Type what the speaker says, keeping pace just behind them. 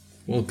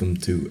Welcome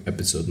to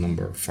episode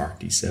number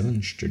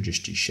 47,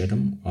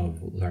 47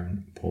 of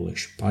Learn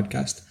Polish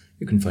Podcast.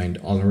 You can find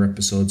all our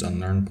episodes on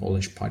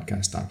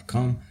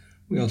learnpolishpodcast.com.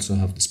 We also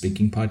have the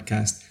speaking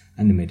podcast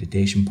and the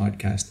meditation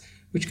podcast,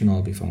 which can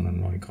all be found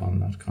on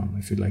roycon.com.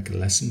 If you'd like a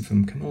lesson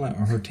from Camilla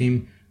or her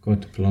team, go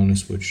to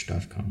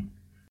polonuswitch.com.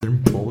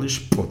 Learn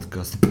Polish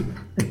Podcast.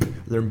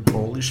 Learn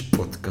Polish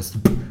Podcast.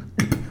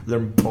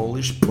 Learn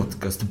Polish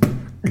Podcast.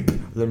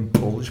 Learn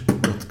Polish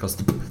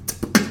Podcast.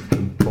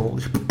 Learn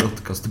Polish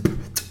Podcast.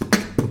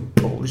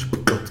 Polish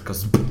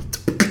Podcast.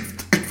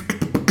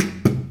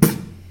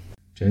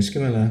 Cześć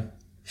Camilla.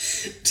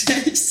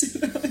 Cześć,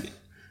 Roy.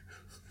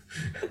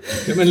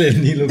 Camilla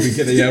nie lubi,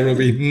 kiedy ja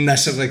robię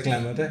nasze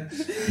reklamy, tak?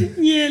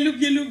 Nie,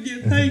 lubię,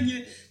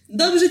 fajnie.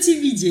 Dobrze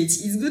Cię widzieć.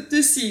 It's good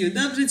to see you.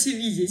 Dobrze Cię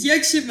widzieć.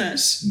 Jak się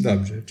masz?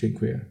 Dobrze,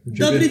 dziękuję.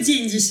 Dobry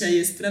dzień dzisiaj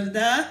jest,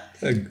 prawda?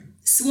 Tak.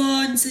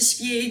 Słońce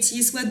świeci,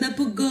 jest ładna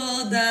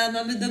pogoda,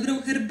 mamy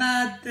dobrą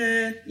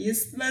herbatę.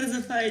 Jest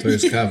bardzo fajnie. To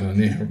jest kawa,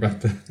 nie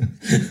herbata.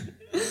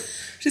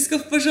 Wszystko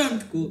w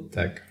porządku.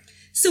 Tak.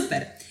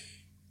 Super.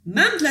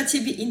 Mam dla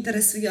Ciebie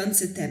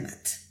interesujący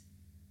temat.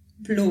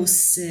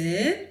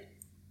 Plusy,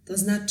 to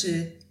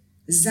znaczy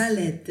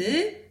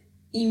zalety,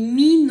 i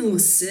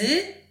minusy,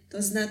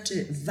 to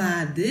znaczy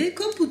wady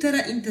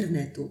komputera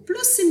internetu.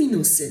 Plusy,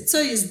 minusy.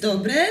 Co jest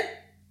dobre,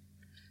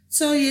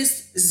 co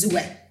jest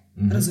złe.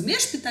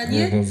 Rozumiesz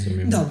pytanie? No,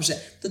 rozumiem. Dobrze.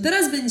 To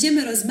teraz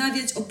będziemy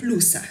rozmawiać o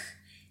plusach.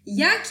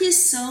 Jakie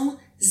są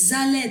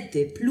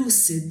zalety,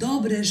 plusy,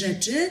 dobre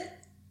rzeczy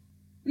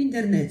w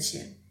internecie?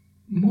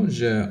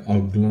 Może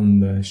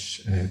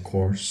oglądasz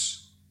kurs.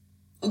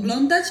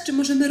 Oglądać, czy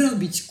możemy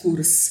robić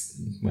kurs?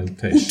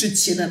 Też. Uczyć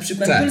się na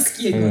przykład Tak,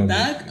 polskiego, robię.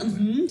 tak?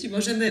 Czyli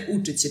możemy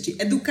uczyć się, czyli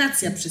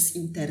edukacja przez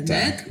internet.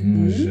 Tak,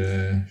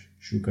 może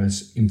szukać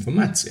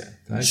informacji.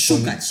 Tak?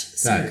 Szukać, Tak,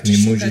 search, nie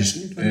szukać możesz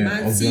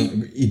informacji.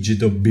 idzie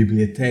do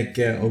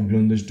biblioteki,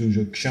 oglądasz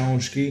dużo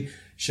książki,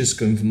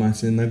 wszystko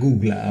informacje na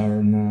Google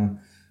albo na...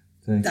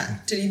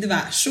 Tak, czyli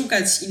 2.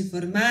 Szukać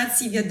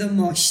informacji,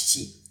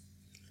 wiadomości.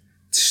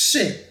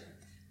 3.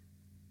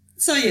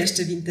 Co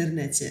jeszcze w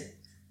internecie?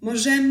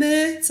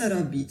 Możemy co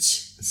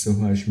robić?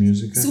 Słuchasz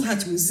muzykę?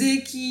 Słuchać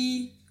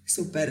muzyki.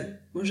 Super.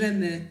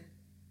 Możemy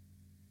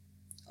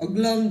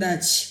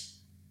oglądać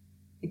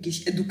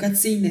jakieś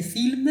edukacyjne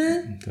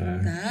filmy.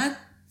 Tak.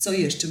 Co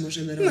jeszcze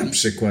możemy robić? Na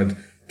przykład,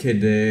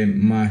 kiedy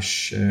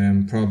masz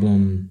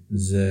problem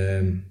z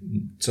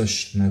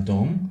coś na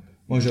dom,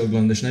 może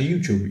oglądasz na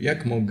YouTube.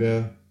 Jak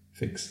mogę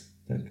fix,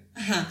 tak?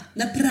 Aha,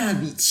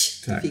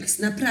 naprawić. Tak.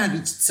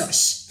 Naprawić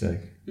coś. Tak.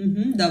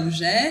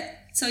 Dobrze.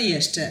 Co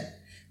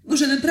jeszcze?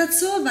 Możemy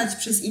pracować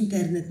przez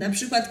internet. Na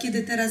przykład,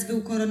 kiedy teraz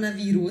był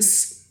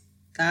koronawirus,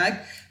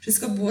 tak?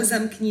 Wszystko było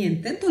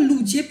zamknięte, to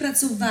ludzie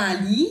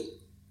pracowali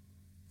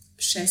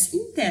przez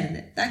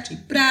internet, tak? Czyli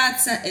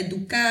praca,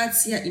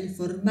 edukacja,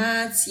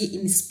 informacje,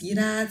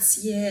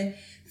 inspiracje,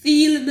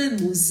 filmy,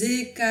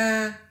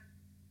 muzyka.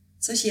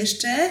 Coś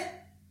jeszcze?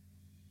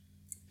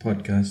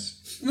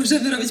 Podcast.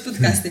 Możemy robić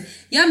podcasty.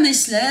 Ja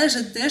myślę,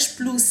 że też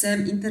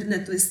plusem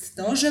internetu jest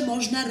to, że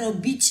można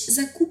robić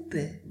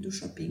zakupy do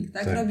shopping,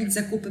 tak? Robić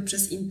zakupy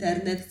przez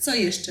internet. Co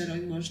jeszcze,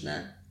 Roy,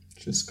 można?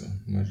 Wszystko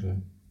może.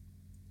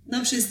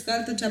 No wszystko,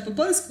 ale to trzeba po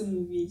polsku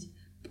mówić.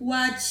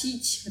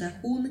 Płacić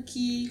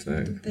rachunki,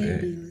 Tak. to pay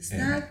bills,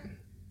 tak?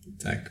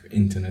 Tak,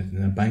 internet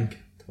na bank,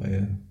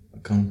 twoje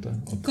konto.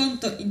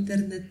 Konto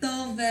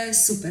internetowe,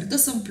 super, to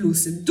są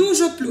plusy.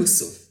 Dużo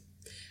plusów.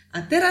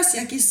 A teraz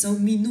jakie są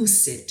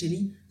minusy,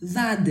 czyli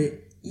wady.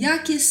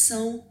 Jakie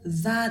są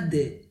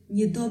wady?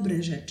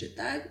 Niedobre rzeczy,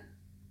 tak?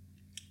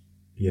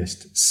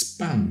 Jest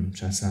spam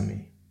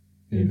czasami.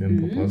 Nie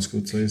wiem po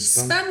polsku, co jest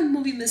spam. Spam,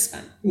 mówimy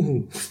spam.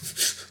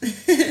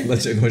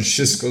 Dlaczego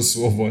wszystko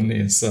słowo nie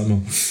jest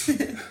samo?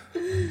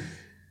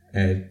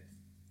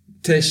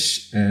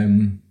 Też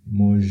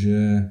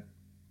może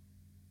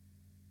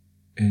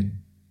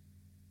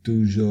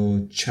dużo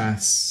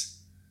czas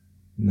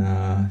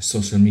na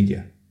social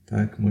media.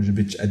 Tak, może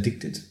być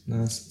addicted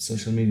na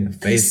social media, na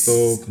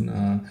Facebook,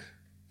 na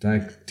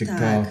TikTok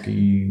Tak.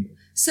 i...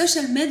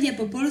 Social media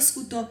po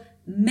polsku to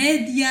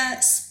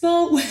media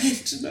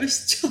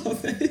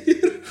społecznościowe.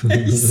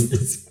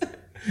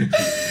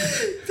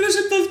 Proszę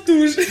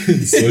powtórzyć.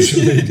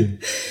 Social media.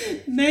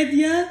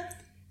 Media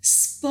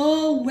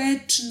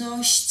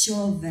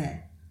społecznościowe.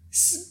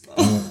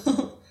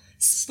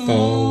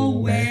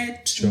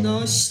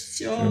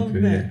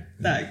 Społecznościowe.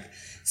 Tak,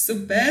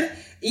 super.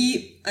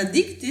 I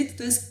addicted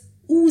to jest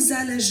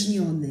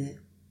uzależniony.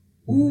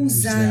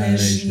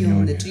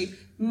 Uzależniony, czyli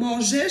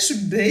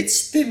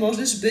ty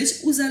możesz być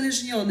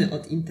uzależniony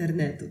od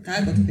internetu,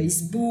 tak? Od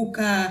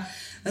Facebooka.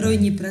 Roy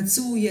nie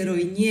pracuje,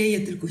 Roy nie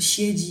je, tylko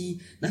siedzi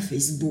na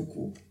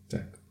Facebooku.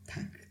 Tak.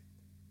 Tak.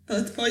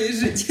 To twoje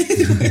życie,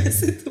 twoja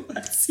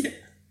sytuacja.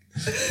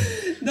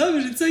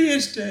 Dobrze, co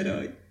jeszcze,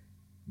 Roy?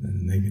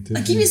 Negatywny.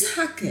 A kim jest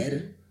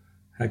haker?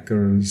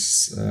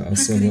 Hackers,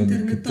 osoba,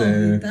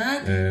 internetowy,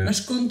 tak?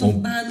 Masz konto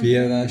w banku.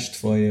 Odbierasz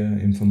twoje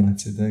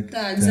informacje, tak?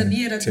 Tak,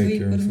 zabiera Take twoje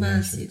your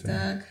informacje,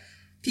 information, tak.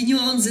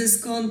 Pieniądze z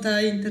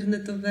konta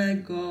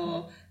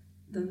internetowego,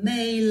 do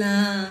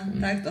maila,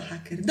 tak, to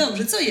haker.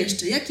 Dobrze, co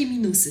jeszcze? Jakie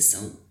minusy są?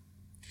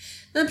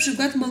 Na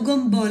przykład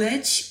mogą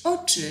boleć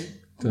oczy.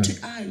 Oczy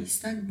eyes,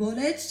 tak?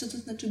 Boleć? Co to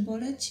znaczy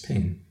boleć?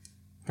 Pain.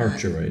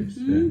 Hurt your eyes.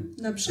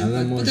 Na przykład.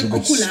 Ale może Potem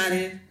być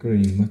okulary.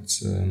 Screen.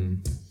 What's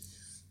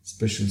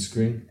special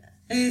screen?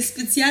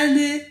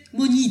 Specjalny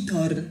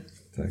monitor.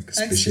 Tak,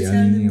 specjalny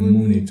specjalnie monitor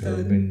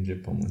monitor. będzie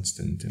pomóc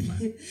ten temat.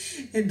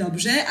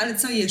 Dobrze, ale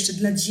co jeszcze?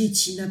 Dla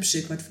dzieci na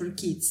przykład, for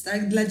kids,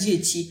 tak? Dla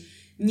dzieci.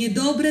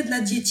 Niedobre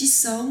dla dzieci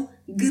są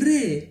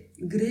gry.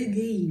 Gry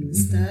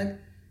games, tak?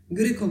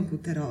 Gry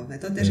komputerowe.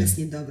 To też jest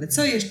niedobre.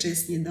 Co jeszcze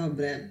jest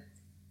niedobre?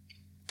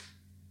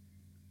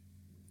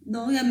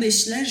 No, ja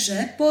myślę,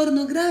 że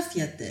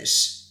pornografia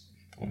też.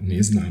 O,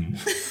 nie znam.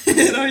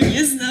 No,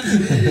 nie znam.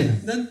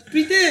 Don't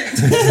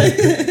pretend.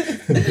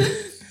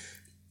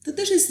 To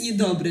też jest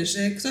niedobre,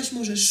 że ktoś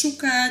może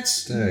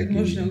szukać, Tak,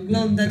 może i-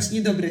 oglądać tak.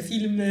 niedobre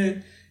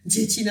filmy,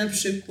 dzieci na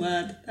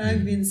przykład,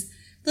 tak? Więc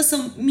to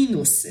są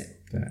minusy.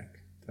 Tak.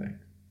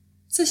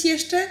 Coś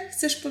jeszcze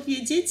chcesz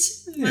powiedzieć?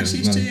 Nie, Masz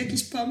jeszcze mam-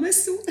 jakiś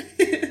pomysł?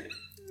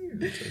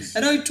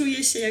 Roy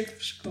czuje się jak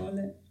w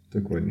szkole.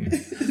 Dokładnie.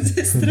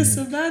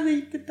 Zestresowany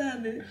i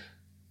pytany.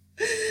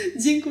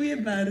 Dziękuję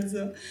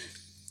bardzo.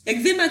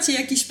 Jak wy macie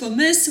jakieś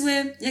pomysły,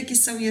 jakie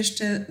są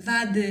jeszcze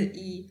wady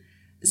i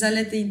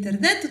zalety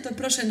internetu, to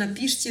proszę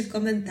napiszcie w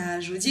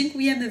komentarzu.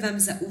 Dziękujemy wam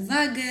za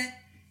uwagę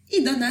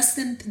i do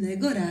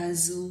następnego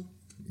razu.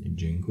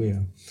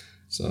 Dziękuję.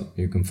 So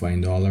you can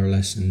find all our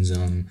lessons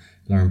on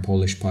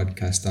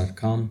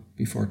learnpolishpodcast.com.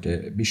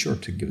 Be sure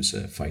to give us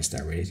a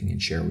 5-star rating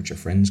and share with your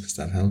friends because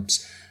that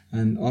helps.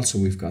 And also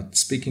we've got the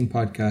speaking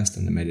podcast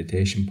and the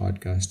meditation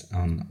podcast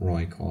on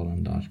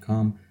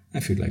roycollin.com.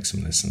 If you'd like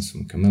some lessons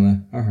from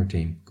Camilla or her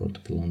team, go to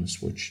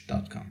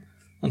polonaswitch.com.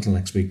 Until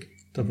next week,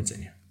 do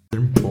widzenia.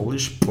 Learn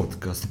Polish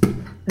podcast.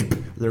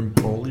 Learn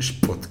Polish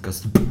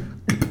podcast.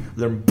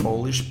 Learn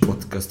Polish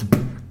podcast.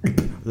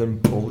 Learn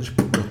Polish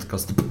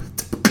podcast.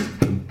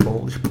 Learn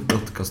Polish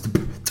podcast.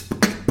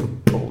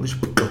 Polish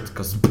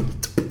podcast.